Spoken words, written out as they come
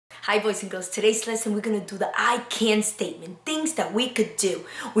Hi boys and girls, today's lesson we're going to do the I can statement, things that we could do.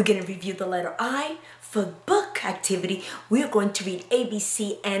 We're going to review the letter I. For book activity, we're going to read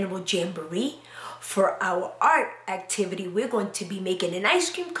ABC Animal Jamboree. For our art activity, we're going to be making an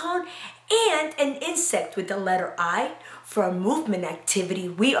ice cream cone and an insect with the letter I. For our movement activity,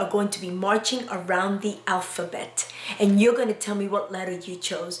 we are going to be marching around the alphabet. And you're going to tell me what letter you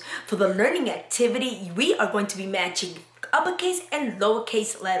chose. For the learning activity, we are going to be matching uppercase and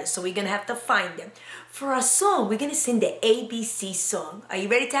lowercase letters, so we're gonna have to find them. For our song, we're gonna sing the ABC song. Are you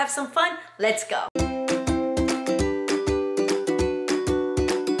ready to have some fun? Let's go.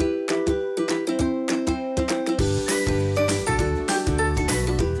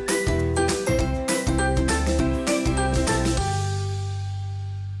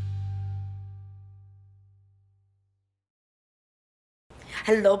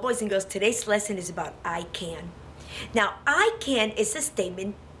 Hello boys and girls, today's lesson is about I can. Now, I can is a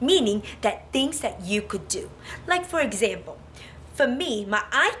statement meaning that things that you could do. Like for example, for me, my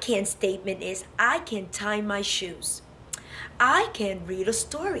I can statement is I can tie my shoes. I can read a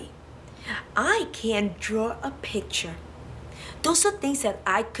story. I can draw a picture. Those are things that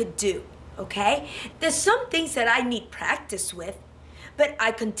I could do, okay? There's some things that I need practice with, but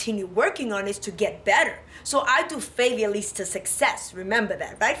I continue working on it to get better. So I do failure leads to success. Remember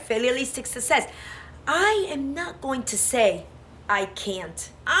that, right? Failure leads to success. I am not going to say, I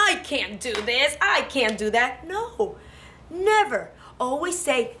can't do this, I can't do that. No, never. Always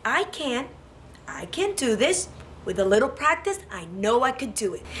say, I can do this. With a little practice, I know I could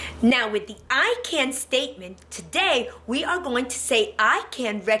do it. Now with the I can statement, today we are going to say I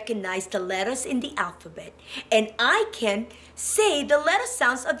can recognize the letters in the alphabet. And I can say the letter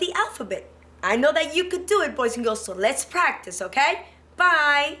sounds of the alphabet. I know that you could do it, boys and girls, so let's practice, okay?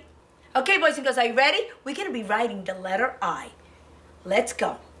 Bye. Okay, boys and girls, are you ready? We're going to be writing the letter I. Let's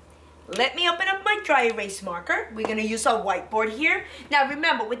go. Let me open up my dry erase marker. We're going to use our whiteboard here. Now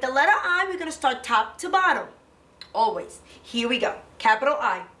remember, with the letter I, we're going to start top to bottom. Always. Here we go. Capital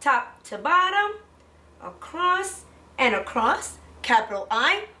I. Top to bottom. Across and across. Capital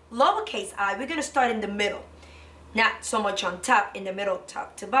I. Lowercase I. We're going to start in the middle. Not so much on top, in the middle,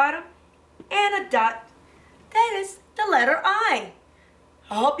 top to bottom. And a dot. That is the letter I.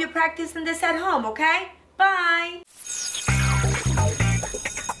 I hope you're practicing this at home, okay? Bye!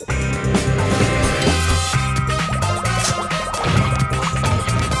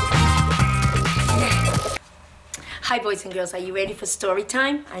 Hi boys and girls, are you ready for story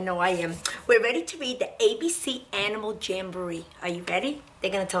time? I know I am. We're ready to read the ABC Animal Jamboree. Are you ready?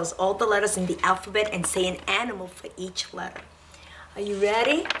 They're gonna tell us all the letters in the alphabet and say an animal for each letter. Are you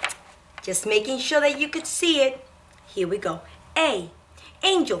ready? Just making sure that you could see it. Here we go. A.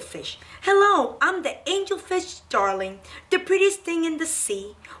 Angelfish. Hello, I'm the angelfish darling, the prettiest thing in the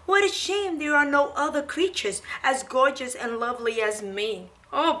sea. What a shame there are no other creatures as gorgeous and lovely as me.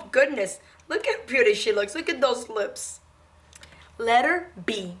 Oh goodness, look how pretty she looks. Look at those lips. Letter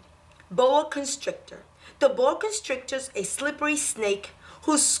B. Boa constrictor. The boa constrictor's a slippery snake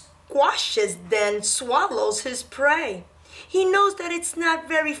who squashes then swallows his prey. He knows that it's not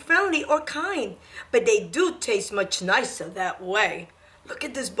very friendly or kind, but they do taste much nicer that way. Look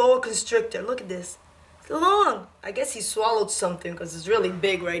at this boa constrictor. Look at this. It's long. I guess he swallowed something because it's really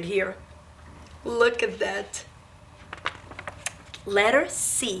big right here. Look at that. Letter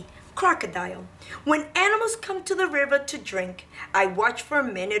C. Crocodile. When animals come to the river to drink, I watch for a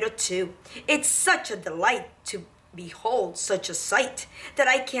minute or two. It's such a delight to behold such a sight that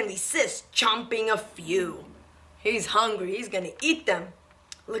I can't resist chomping a few. He's hungry. He's gonna eat them.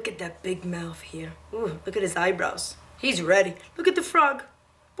 Look at that big mouth here. Ooh, look at his eyebrows. He's ready. Look at the frog.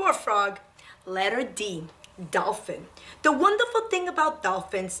 Poor frog. Letter D. Dolphin. The wonderful thing about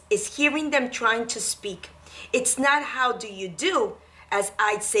dolphins is hearing them trying to speak. It's not how do you do, as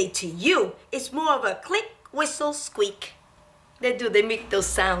I'd say to you. It's more of a click, whistle, squeak. They make those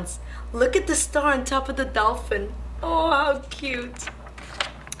sounds. Look at the star on top of the dolphin. Oh, how cute.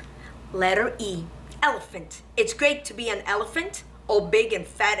 Letter E. Elephant. It's great to be an elephant, all big and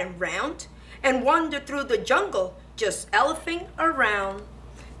fat and round, and wander through the jungle, just elephing around.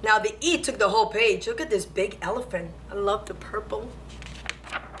 Now the E took the whole page. Look at this big elephant. I love the purple.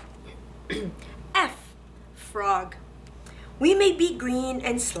 F. Frog. We may be green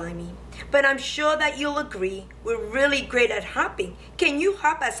and slimy, but I'm sure that you'll agree we're really great at hopping. Can you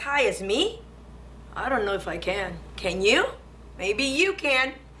hop as high as me? I don't know if I can. Can you? Maybe you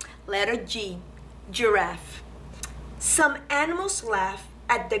can. Letter G. Giraffe. Some animals laugh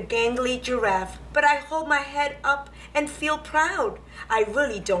at the gangly giraffe, but I hold my head up and feel proud. I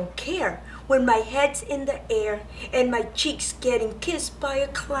really don't care when my head's in the air and my cheeks getting kissed by a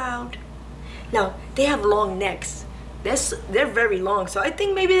cloud. Now, they have long necks. They're very long, so I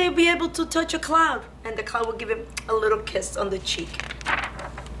think maybe they'll be able to touch a cloud, and the cloud will give him a little kiss on the cheek.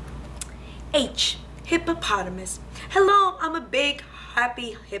 H, hippopotamus. Hello, I'm a big,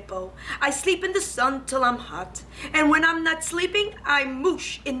 happy hippo. I sleep in the sun till I'm hot, and when I'm not sleeping, I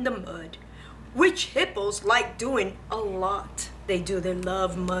moosh in the mud, which hippos like doing a lot. They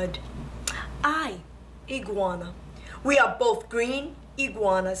love mud. I, iguana. We are both green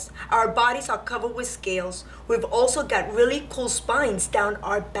iguanas. Our bodies are covered with scales. We've also got really cool spines down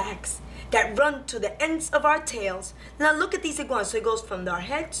our backs that run to the ends of our tails. Now look at these iguanas. So it goes from our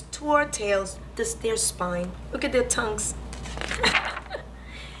heads to our tails. This their spine. Look at their tongues.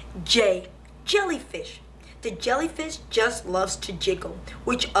 J, jellyfish. The jellyfish just loves to jiggle,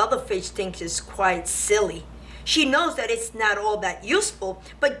 which other fish thinks is quite silly. She knows that it's not all that useful,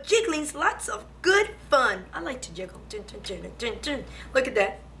 but jiggling's lots of good fun. I like to jiggle. Dun, dun, dun, dun, dun, dun. Look at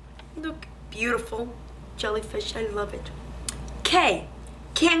that. Look, beautiful jellyfish. I love it. K,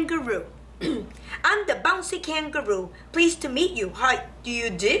 kangaroo. I'm the bouncy kangaroo. Pleased to meet you. How do you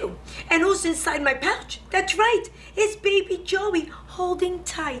do? And who's inside my pouch? That's right. It's baby Joey holding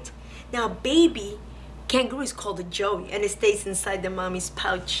tight. Now, baby kangaroo is called a Joey, and it stays inside the mommy's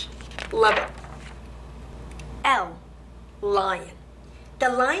pouch. Love it. L, lion. The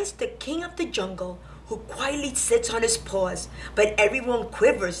lion's the king of the jungle who quietly sits on his paws, but everyone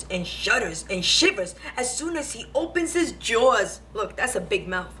quivers and shudders and shivers as soon as he opens his jaws. Look, that's a big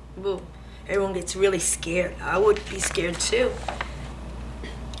mouth. Ooh. Everyone gets really scared. I would be scared too.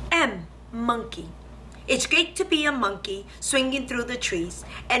 M, monkey. It's great to be a monkey swinging through the trees,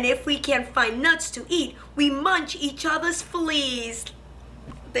 and if we can't find nuts to eat, we munch each other's fleas.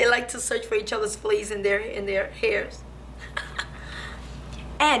 They like to search for each other's fleas in their hairs.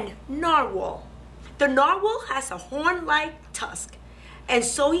 And narwhal. The narwhal has a horn-like tusk, and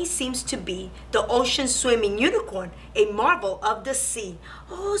so he seems to be the ocean swimming unicorn, a marvel of the sea.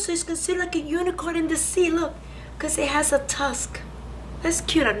 Oh, so it's considered like a unicorn in the sea, look, because it has a tusk. That's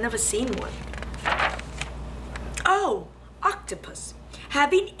cute, I've never seen one. Oh, octopus.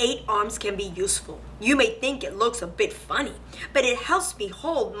 Having 8 arms can be useful. You may think it looks a bit funny, but it helps me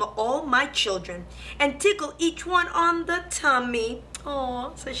hold all my children and tickle each one on the tummy.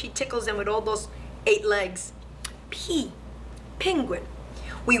 Oh, so she tickles them with all those 8 legs. P, penguin.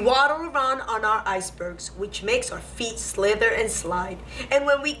 We waddle around on our icebergs, which makes our feet slither and slide. And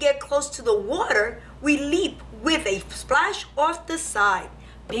when we get close to the water, we leap with a splash off the side.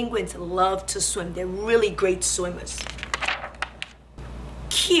 Penguins love to swim. They're really great swimmers.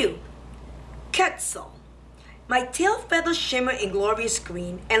 Q, quetzal. My tail feathers shimmer in glorious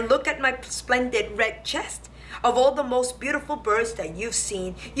green, and look at my splendid red chest. Of all the most beautiful birds that you've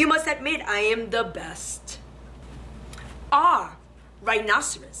seen, you must admit I am the best. R,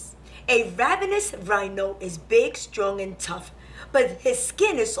 rhinoceros. A ravenous rhino is big, strong, and tough, but his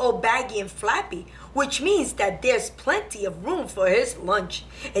skin is all baggy and flappy, which means that there's plenty of room for his lunch,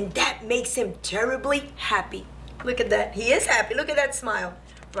 and that makes him terribly happy. Look at that. He is happy. Look at that smile.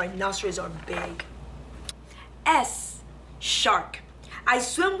 Rhinoceros are big. S, shark. I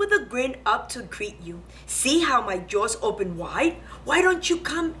swim with a grin up to greet you. See how my jaws open wide? Why don't you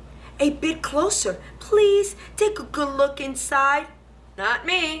come a bit closer? Please take a good look inside. Not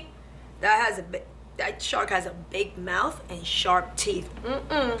me. That shark has a big mouth and sharp teeth.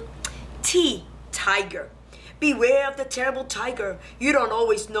 T, tiger. Beware of the terrible tiger. You don't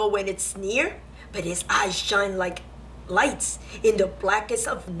always know when it's near, but his eyes shine like lights in the blackest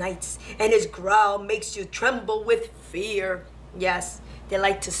of nights, and his growl makes you tremble with fear. Yes, they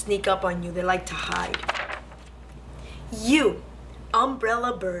like to sneak up on you. They like to hide. U,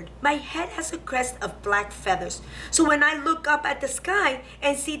 umbrella bird. My head has a crest of black feathers, so when I look up at the sky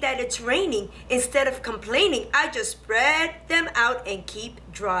and see that it's raining, instead of complaining, I just spread them out and keep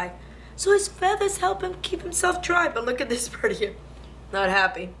dry. So his feathers help him keep himself dry. But look at this bird here. Not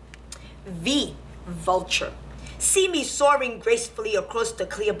happy. V, vulture. See me soaring gracefully across the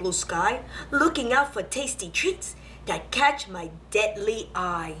clear blue sky, looking out for tasty treats that catch my deadly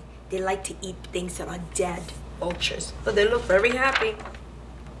eye. They like to eat things that are dead, vultures, but they look very happy.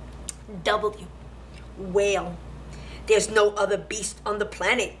 W, whale. There's no other beast on the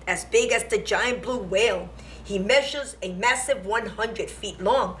planet as big as the giant blue whale. He measures a massive 100 feet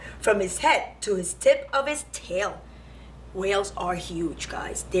long from his head to his tip of his tail. Whales are huge,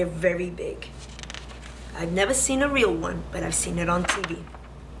 guys. They're very big. I've never seen a real one, but I've seen it on TV.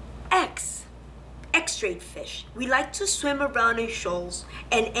 X, extra X-rayed fish. We like to swim around in shoals,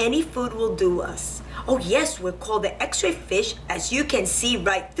 and any food will do us. Oh yes, we're called the X-ray fish, as you can see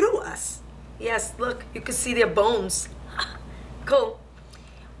right through us. Yes, look, you can see their bones. Cool.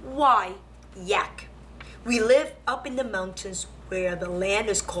 Y, yak. We live up in the mountains where the land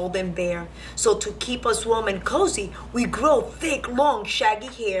is cold and bare. So to keep us warm and cozy, we grow thick, long, shaggy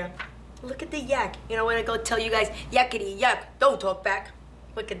hair. Look at the yak. You know, when I go tell you guys, yakety yak, don't talk back.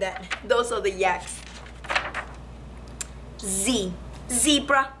 Look at that. Those are the yaks. Z,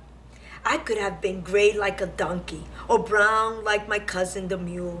 zebra. I could have been gray like a donkey or brown like my cousin the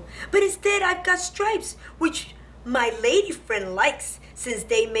mule. But instead I've got stripes, which my lady friend likes since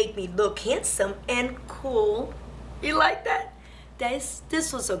they make me look handsome and cool. You like that?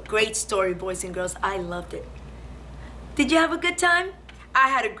 This was a great story, boys and girls. I loved it. Did you have a good time? I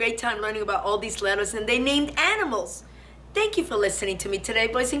had a great time learning about all these letters, and they named animals. Thank you for listening to me today,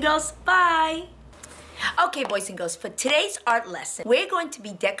 boys and girls. Bye. Okay, boys and girls, for today's art lesson, we're going to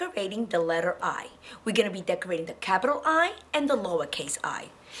be decorating the letter I. We're going to be decorating the capital I and the lowercase I.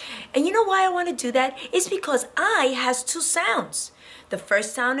 And you know why I want to do that? It's because I has two sounds. The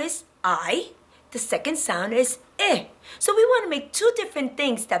first sound is I. The second sound is eh. So we want to make two different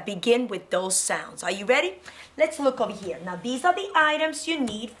things that begin with those sounds. Are you ready? Let's look over here. Now, these are the items you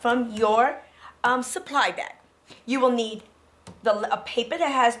need from your supply bag. You will need a paper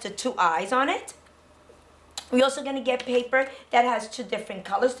that has the two eyes on it. We're also going to get paper that has two different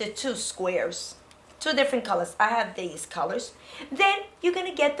colors. They're two squares. Two different colors. I have these colors. Then you're going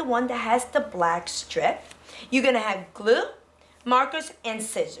to get the one that has the black strip. You're going to have glue, markers, and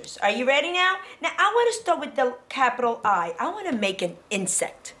scissors. Are you ready now? Now, I want to start with the capital I. I want to make an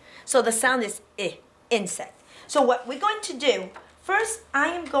insect. So the sound is I, insect. So what we're going to do, first I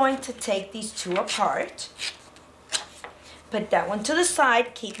am going to take these two apart. Put that one to the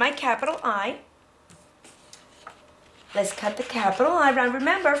side. Keep my capital I. Let's cut the capital I. Now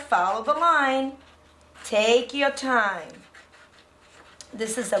remember, follow the line. Take your time.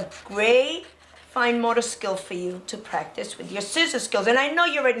 This is a great fine motor skill for you to practice with your scissor skills. And I know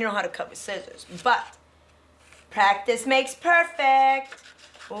you already know how to cut with scissors, but practice makes perfect.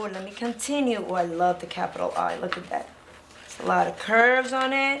 Oh, let me continue. Oh, I love the capital I. Look at that. There's a lot of curves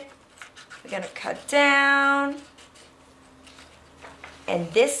on it. We're going to cut down. And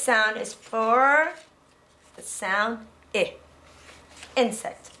this sound is for the sound I.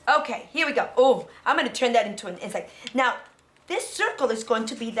 Insect. Okay, here we go. Oh, I'm going to turn that into an insect. Now, this circle is going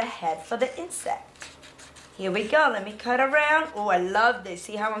to be the head for the insect. Here we go. Let me cut around. Oh, I love this.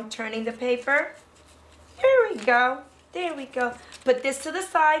 See how I'm turning the paper? Here we go. There we go. Put this to the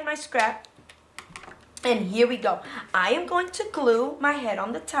side, my scrap. And here we go. I am going to glue my head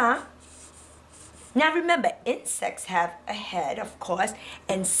on the top. Now remember, insects have a head, of course,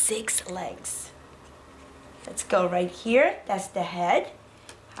 and 6 legs. Let's go right here. That's the head.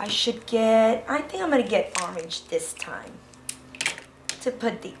 I think I'm going to get orange this time to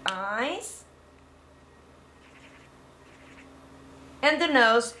put the eyes and the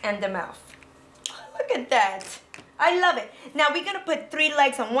nose and the mouth. Look at that. I love it. Now we're going to put 3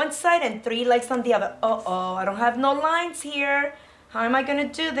 legs on one side and 3 legs on the other. Uh-oh, I don't have no lines here. How am I going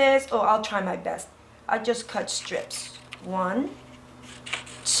to do this? Oh, I'll try my best. I'll just cut strips. 1,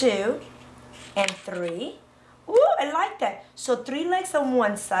 2, and 3. Ooh, I like that. So 3 legs on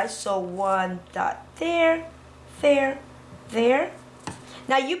one side. So 1 dot there, there, there.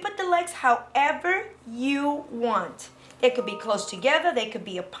 Now you put the legs however you want. They could be close together. They could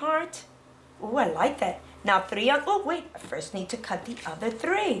be apart. Ooh, I like that. Now 3 on, oh wait, I first need to cut the other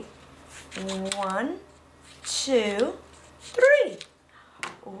 3. 1, 2, 3.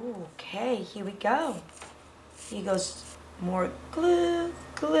 Ooh, okay, here we go. Here goes more glue,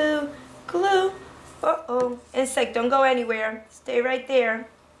 glue, glue. Uh-oh, insect, don't go anywhere. Stay right there.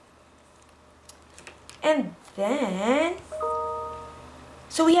 And then,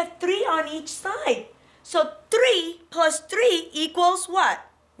 so we have 3 on each side. So 3 plus 3 equals what?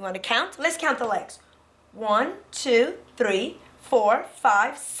 You want to count? Let's count the legs. 1, 2, 3, 4,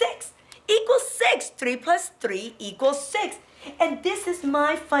 5, 6. Equals 6. 3 plus 3 equals 6. And this is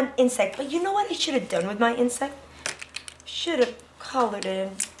my fun insect. But you know what I should have done with my insect? Should have colored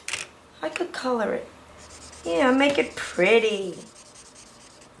it. I could color it. Yeah, make it pretty.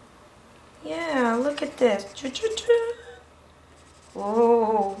 Yeah, look at this.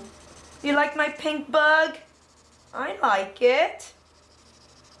 Oh, you like my pink bug? I like it.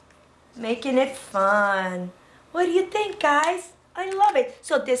 Making it fun. What do you think, guys? I love it.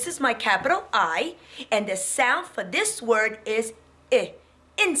 So this is my capital I, and the sound for this word is I,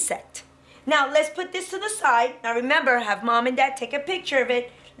 insect. Now let's put this to the side. Now remember, have mom and dad take a picture of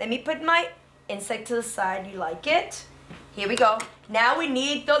it. Let me put my inside to the side. You like it? Here we go. Now we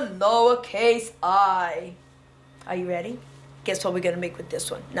need the lowercase I. Are you ready? Guess what we're gonna make with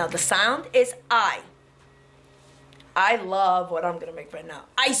this one? Now the sound is I. I love what I'm gonna make right now.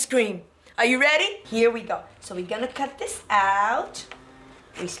 Ice cream. Are you ready? Here we go. So we're gonna cut this out.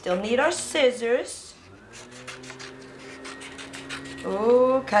 We still need our scissors.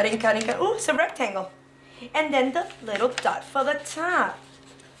 Oh, cutting, cutting, cutting. Oh, it's a rectangle. And then the little dot for the top.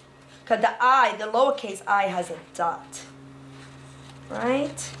 Because the I, the lowercase I, has a dot.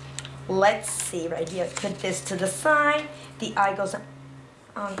 Right? Let's see right here. Put this to the side. The I goes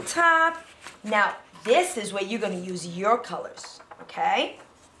on top. Now, this is where you're going to use your colors. Okay?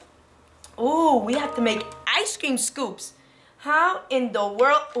 Oh, we have to make ice cream scoops. How in the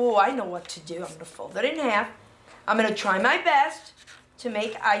world? Oh, I know what to do. I'm going to fold it in half. I'm going to try my best to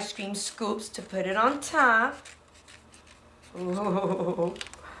make ice cream scoops to put it on top. Ooh.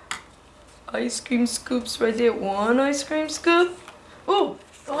 Ice cream scoops right there. One ice cream scoop. Ooh,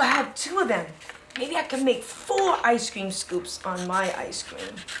 oh, I have 2 of them. Maybe I can make 4 ice cream scoops on my ice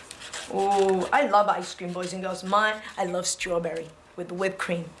cream. Oh, I love ice cream, boys and girls. I love strawberry with whipped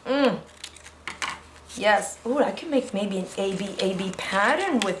cream. Yes. Oh, I can make maybe an AB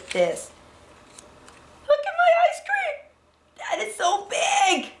pattern with this. Look at my ice cream. That is so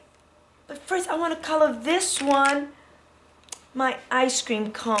big. But first, I want to color this one. My ice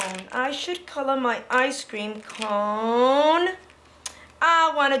cream cone. I should color my ice cream cone.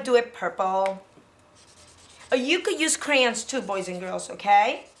 I want to do it purple. Or you could use crayons too, boys and girls,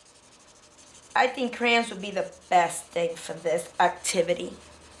 okay? I think crayons would be the best thing for this activity.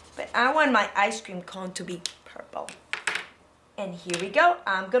 But I want my ice cream cone to be purple. And here we go.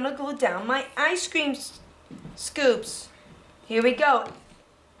 I'm going to glue down my ice cream scoops. Here we go.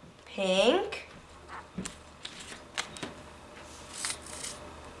 Pink.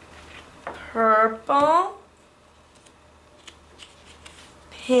 Purple.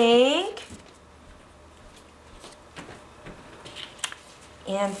 Pink.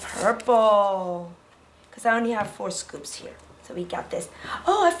 And purple. Because I only have 4 scoops here. So we got this.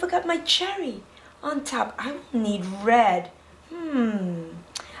 Oh, I forgot my cherry on top. I will need red.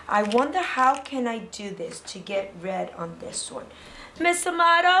 I wonder how can I do this to get red on this one. Miss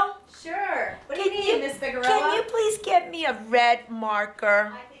Amato? Sure. What do you need, Miss Figueroa? Can you please get me a red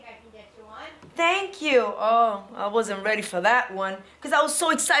marker? I think I can get you one. Thank you. Oh, I wasn't ready for that one because I was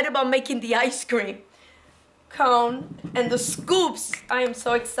so excited about making the ice cream cone and the scoops. I am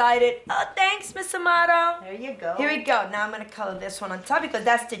so excited. Oh, thanks, Miss Amato. There you go. Here we go. Now I'm going to color this one on top because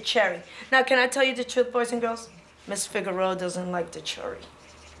that's the cherry. Now, can I tell you the truth, boys and girls? Miss Figueroa doesn't like the cherry.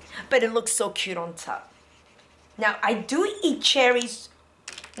 But it looks so cute on top. Now, I do eat cherries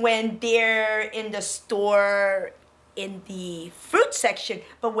when they're in the store in the fruit section.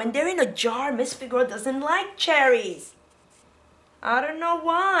 But when they're in a jar, Miss Figueroa doesn't like cherries. I don't know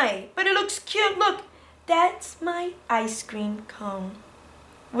why. But it looks cute. Look. That's my ice cream cone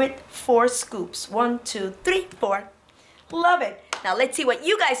with 4 scoops. 1, 2, 3, 4. Love it. Now let's see what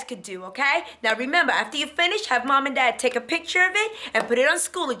you guys could do, okay? Now remember, after you finish, have mom and dad take a picture of it and put it on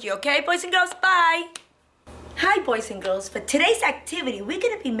Schoology, okay, boys and girls? Bye. Hi, boys and girls. For today's activity, we're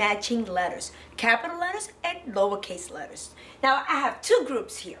going to be matching letters, capital letters and lowercase letters. Now I have 2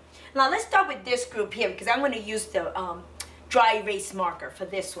 groups here. Now let's start with this group here because I'm going to use the dry erase marker for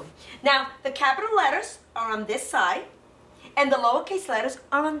this one. Now, the capital letters are on this side, and the lowercase letters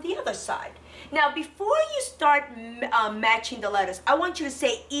are on the other side. Now, before you start matching the letters, I want you to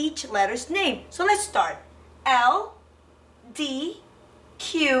say each letter's name. So let's start. L, D,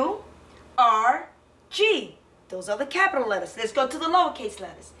 Q, R, G. Those are the capital letters. Let's go to the lowercase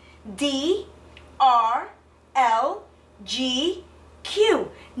letters. D, R, L, G, Q.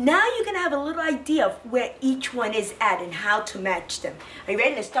 Now you're going to have a little idea of where each one is at and how to match them. Are you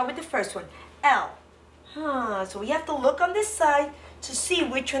ready? Let's start with the first one. L. So we have to look on this side to see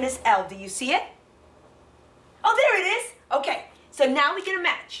which one is L. Do you see it? Oh, there it is. Okay. So now we're going to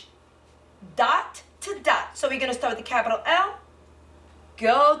match. Dot to dot. So we're going to start with the capital L.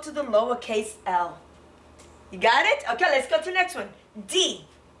 Go to the lowercase L. You got it? Okay, let's go to the next one. D.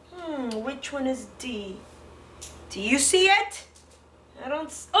 Which one is D? Do you see it? I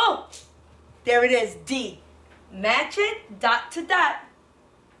don't, oh, there it is, D. Match it, dot to dot.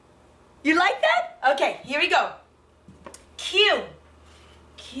 You like that? Okay, here we go. Q.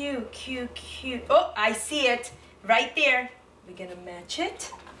 Q, Q, Q. Oh, I see it, right there. We're gonna match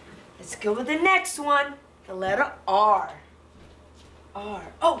it. Let's go with the next one, the letter R. R,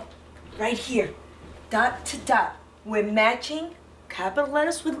 oh, right here, dot to dot. We're matching capital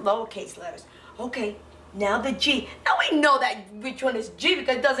letters with lowercase letters. Okay, Now the G. Now we know that which one is G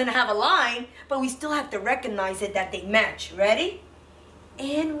because it doesn't have a line, but we still have to recognize it that they match. Ready?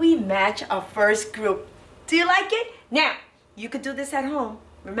 And we match our first group. Do you like it? Now, you could do this at home.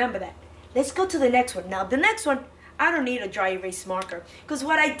 Remember that. Let's go to the next one. Now, the next one, I don't need a dry erase marker because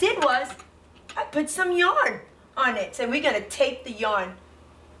what I did was I put some yarn on it. So we're going to tape the yarn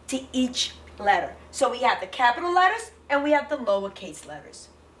to each letter. So we have the capital letters and we have the lowercase letters.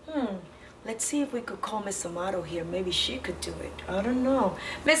 Let's see if we could call Miss Amato here. Maybe she could do it. I don't know.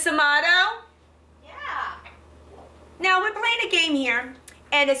 Miss Amato? Yeah. Now we're playing a game here,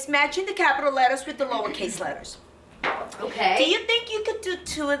 and it's matching the capital letters with the lowercase letters. Okay. Do you think you could do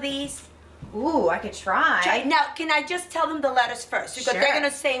 2 of these? Ooh, I could try. Now, can I just tell them the letters first? Because they're going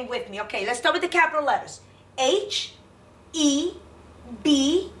to say them with me. Okay, let's start with the capital letters. H, E,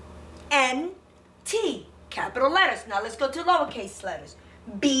 B, N, T. Capital letters. Now let's go to lowercase letters.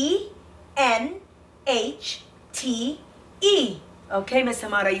 B, N, H, T, E. Okay, Miss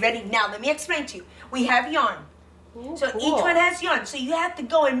Amara, are you ready? Now, let me explain to you. We have yarn. Ooh, so cool. each one has yarn. So you have to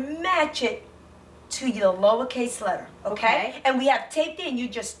go and match it to your lowercase letter. Okay? And we have taped it, and you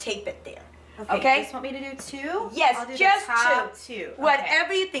just tape it there. Okay? You just want me to do 2? Yes, I'll do just the top 2.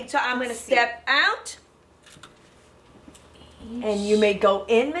 Whatever you think. So I'm going to Let's see. step out. And you may go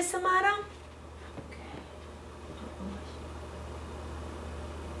in, Miss Amato.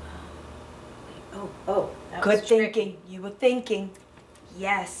 Oh, that Good was tricky. thinking. You were thinking.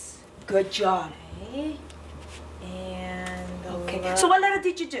 Yes. Good job. Okay. And Okay. So what letter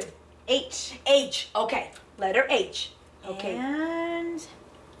did you do? H. H. Okay. Letter H. Okay. And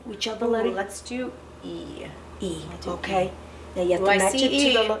Which other letter? let's do E. E. I'll do Okay. E. Now you have Oh, to I match see it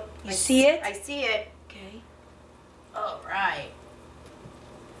E. to the. You see it? I see it. Okay. All right.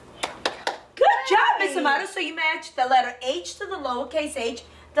 Good job, Miss Nice. Amato. So you matched the letter H to the lowercase h,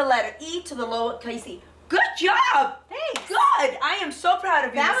 the letter E to the lowercase e. Good job. Thanks. Good. I am so proud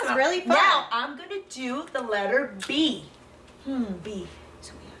of you. That Miss was Amato. really fun. Now I'm gonna do the letter B. B.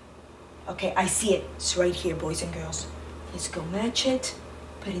 So okay, I see it. It's right here, boys and girls. Let's go match it.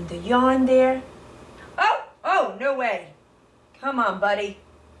 Put in the yarn there. Oh, no way. Come on, buddy.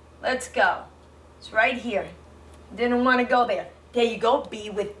 Let's go. It's right here. Didn't want to go there. There you go. B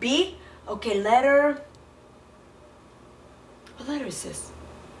with B. Okay, letter. What letter is this?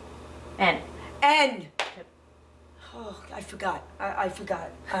 N. N. Oh, I forgot. I forgot.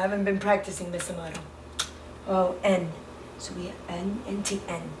 I haven't been practicing, Miss Amato. Oh, N. So we have N, N, T,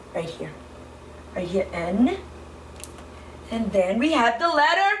 N. Right here. Right here, N. And then we have the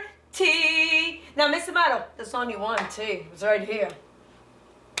letter T. Now, Miss Amato, there's only one T. It's right here.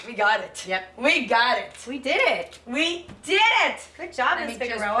 We got it. Yep. We got it. We did it. We did it. Good job, Let Miss me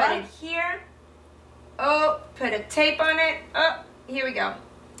just Figueroa. put it here. Oh, put a tape on it. Oh, here we go.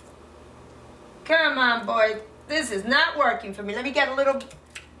 Come on, boy. This is not working for me. Let me get an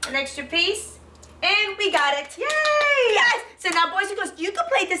extra piece. And we got it. Yay! Yes! So now, boys and girls, you can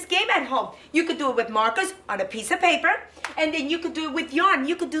play this game at home. You could do it with markers on a piece of paper. And then you could do it with yarn.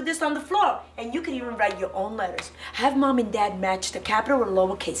 You could do this on the floor. And you can even write your own letters. Have mom and dad match the capital or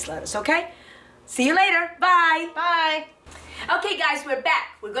lowercase letters, okay? See you later. Bye. Bye. Okay, guys, we're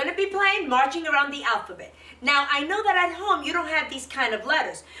back. We're going to be playing Marching Around the Alphabet. Now, I know that at home you don't have these kind of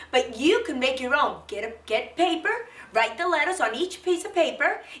letters, but you can make your own. Get paper, write the letters on each piece of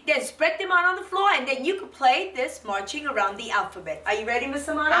paper, then spread them out on the floor, and then you can play this Marching Around the Alphabet. Are you ready, Miss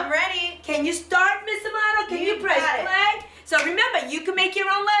Amato? I'm ready. Can you start, Miss Amato? Can you press got it. play? So remember, you can make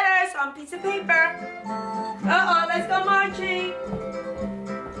your own letters on a piece of paper. Uh-oh, let's go marching.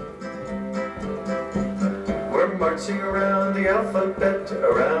 We're marching around the alphabet,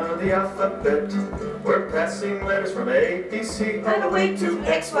 around the alphabet. We're passing letters from A, B, C, all the way to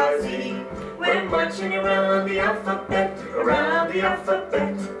X, Y, Z. We're marching around the alphabet, around the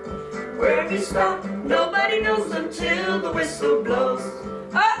alphabet. Where we stop, nobody knows until the whistle blows.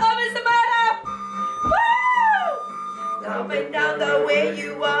 Uh-oh, Miss Amato. Woo! Up and down the way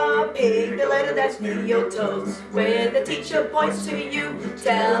you are, pick the letter that's near your toes. When the teacher points to you,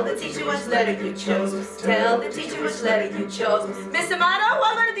 tell the teacher which letter you chose. Tell the teacher which letter you chose. Miss Amato,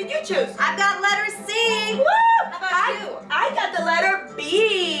 what letter did you choose? I've got letter C. Woo! How about you? I got the letter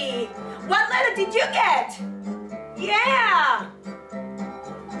B. What letter did you get? Yeah.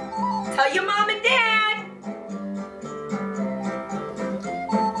 Tell your mom and dad.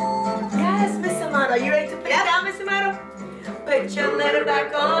 Yes, Miss Amato. You ready to put it down, Miss Amato? Put your letter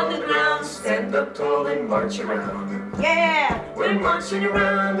back on the ground. Stand up tall and march around. Yeah. We're marching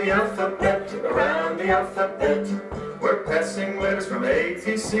around the alphabet, around the alphabet. We're passing letters from A,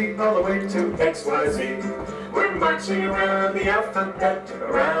 B, C, all the way to X, Y, Z. We're marching around the alphabet,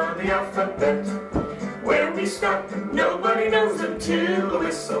 around the alphabet. we stop, nobody knows until the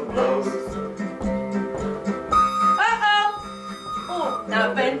whistle blows.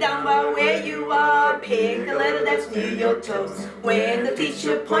 Up and down while where you are, pick the letter that's near your toes. When the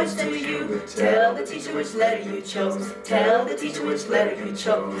teacher points to you, tell the teacher which letter you chose. Tell the teacher which letter you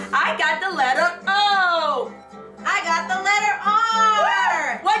chose. I got the letter O. I got the letter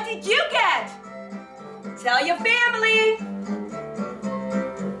R. What did you get? Tell your family.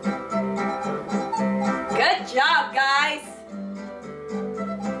 Good job, guys.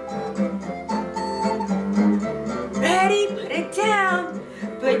 Ready? Put it down.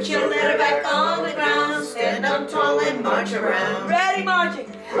 Put your letter back on the ground. Stand up tall and march around. Ready, marching.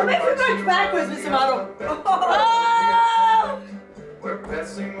 Maybe we march backwards, Mr. Model. We're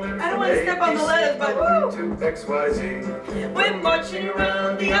passing letters I don't from want to step on the letters, but A to X, Y, Z. we're marching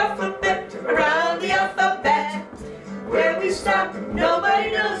around the alphabet, around the alphabet. Where we stop,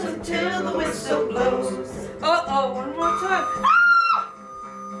 Nobody knows until the whistle blows. Uh-oh, one more time.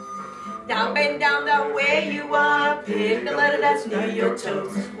 Down, bend down, down where you are. Pick the letter that's near your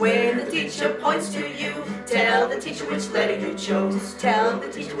toes. When the teacher points to you, tell the teacher which letter you chose. Tell the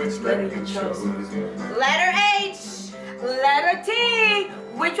teacher which letter you chose. Letter H. Letter T.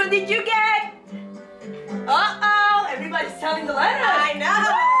 Which one did you get? Uh-oh, everybody's telling the letter. I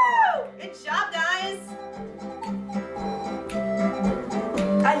know. Woo! Good job, guys.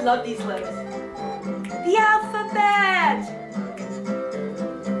 I love these letters. The alphabet.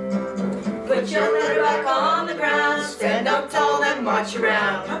 Put your letter back on the ground. Stand up tall and march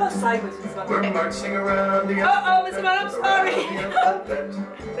around. How about sideways, Miss Mother? we're marching around the Uh-oh, Miss Mother, I'm sorry. alphabet.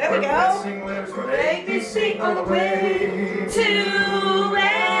 There we We're go. passing letters from A, B, C all the way To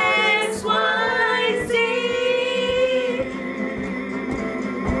X, Y, Z.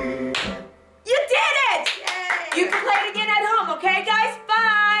 You did it! Yay. You can play it again at home, okay, guys?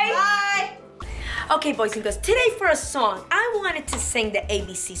 Bye! Bye. Okay, boys and girls, today for a song, I wanted to sing the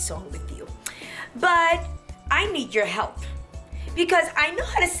ABC song with you. But I need your help. Because I know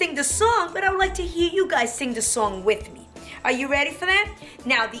how to sing the song, but I would like to hear you guys sing the song with me. Are you ready for that?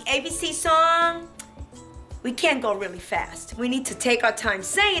 Now, the ABC song, we can't go really fast. We need to take our time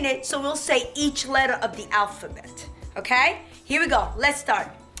saying it, so we'll say each letter of the alphabet. Okay? Here we go. Let's start.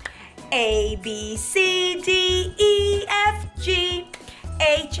 A, B, C, D, E, F, G,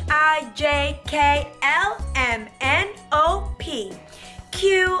 H, I, J, K, L, M, N, O, P,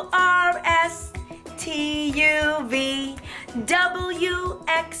 Q, R, S, T, U, V, W,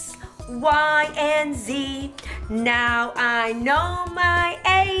 X, Y, and Z. Now I know my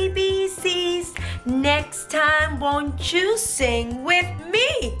ABCs. Next time, won't you sing with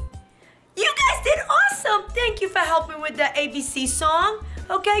me? You guys did awesome. Thank you for helping with the ABC song.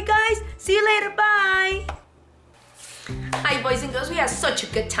 Okay, guys, see you later. Bye. Hi, boys and girls. We had such a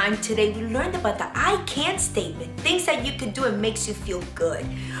good time today. We learned about the I can statement, things that you can do and makes you feel good.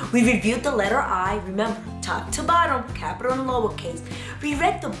 We reviewed the letter I, remember, top to bottom, capital and lowercase. We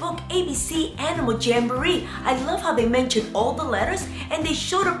read the book ABC Animal Jamboree. I love how they mentioned all the letters and they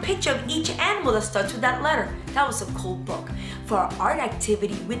showed a picture of each animal that starts with that letter. That was a cool book. For our art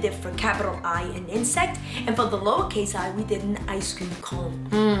activity, we did for capital I an insect, and for the lowercase I, we did an ice cream cone.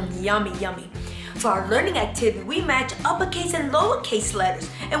 Yummy, yummy. For our learning activity, we matched uppercase and lowercase letters,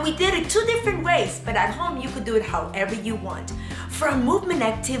 and we did it 2 different ways, but at home you could do it however you want. For our movement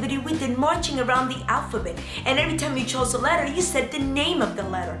activity, we did marching around the alphabet, and every time you chose a letter, you said the name of the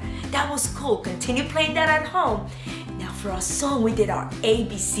letter. That was cool. Continue playing that at home. Now for our song, we did our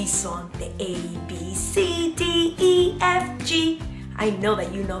ABC song, the A, B, C, D, E, F, G. I know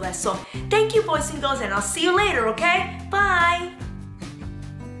that you know that song. Thank you, boys and girls, and I'll see you later, okay? Bye.